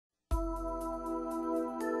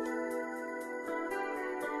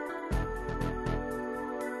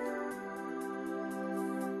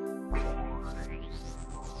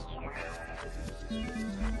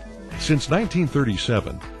Since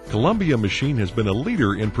 1937, Columbia Machine has been a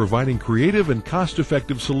leader in providing creative and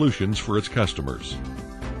cost-effective solutions for its customers.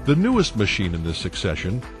 The newest machine in this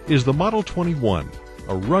succession is the Model 21,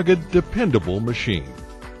 a rugged, dependable machine.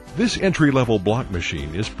 This entry-level block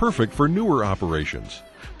machine is perfect for newer operations,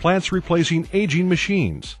 plants replacing aging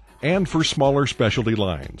machines, and for smaller specialty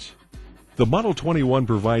lines. The Model 21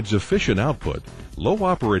 provides efficient output, low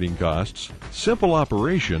operating costs, simple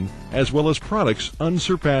operation, as well as products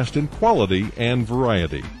unsurpassed in quality and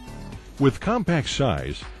variety. With compact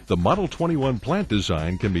size, the Model 21 plant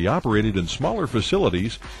design can be operated in smaller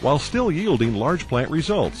facilities while still yielding large plant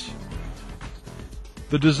results.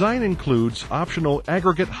 The design includes optional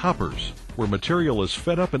aggregate hoppers, where material is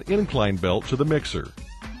fed up an incline belt to the mixer.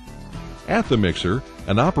 At the mixer,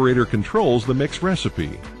 an operator controls the mix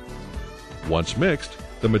recipe. Once mixed,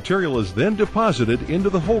 the material is then deposited into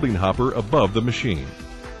the holding hopper above the machine.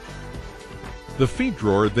 The feed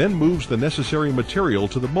drawer then moves the necessary material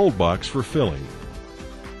to the mold box for filling.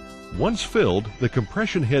 Once filled, the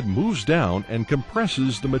compression head moves down and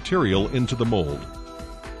compresses the material into the mold.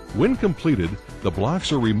 When completed, the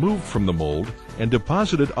blocks are removed from the mold and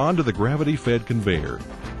deposited onto the gravity-fed conveyor.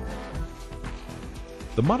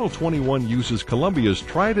 The Model 21 uses Columbia's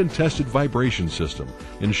tried and tested vibration system,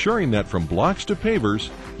 ensuring that from blocks to pavers,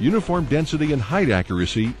 uniform density and height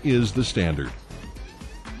accuracy is the standard.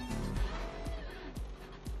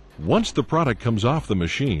 Once the product comes off the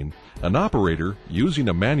machine, an operator, using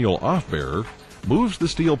a manual off-bearer, moves the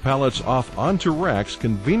steel pallets off onto racks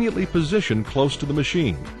conveniently positioned close to the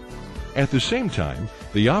machine. At the same time,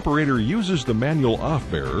 the operator uses the manual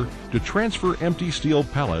off-bearer to transfer empty steel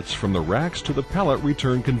pallets from the racks to the pallet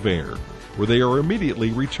return conveyor, where they are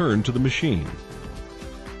immediately returned to the machine.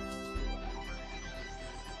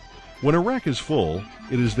 When a rack is full,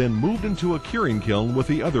 it is then moved into a curing kiln with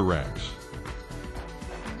the other racks.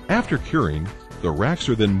 After curing, the racks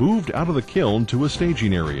are then moved out of the kiln to a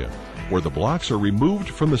staging area, where the blocks are removed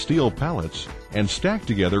from the steel pallets and stacked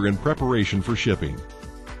together in preparation for shipping.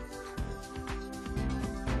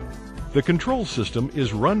 The control system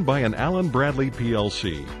is run by an Allen Bradley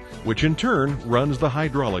PLC, which in turn runs the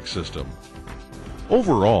hydraulic system.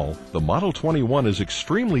 Overall, the Model 21 is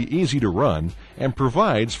extremely easy to run and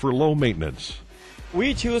provides for low maintenance.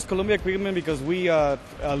 We choose Columbia equipment because we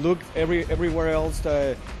looked everywhere else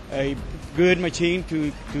a good machine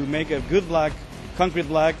to make a good block, concrete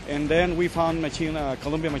block, and then we found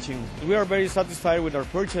Columbia machine. We are very satisfied with our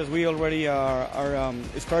purchase. We already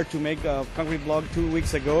start to make a concrete block 2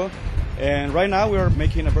 weeks ago, and right now we are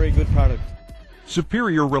making a very good product.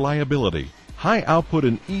 Superior reliability, high output,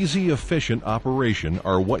 and easy, efficient operation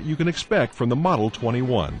are what you can expect from the Model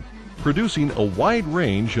 21, producing a wide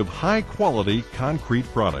range of high-quality concrete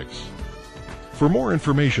products. For more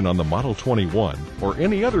information on the Model 21 or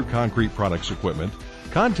any other concrete products equipment,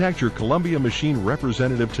 contact your Columbia Machine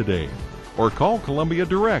representative today or call Columbia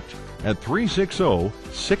direct at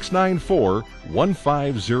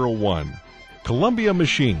 360-694-1501. Columbia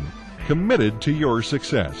Machine, committed to your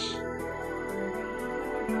success.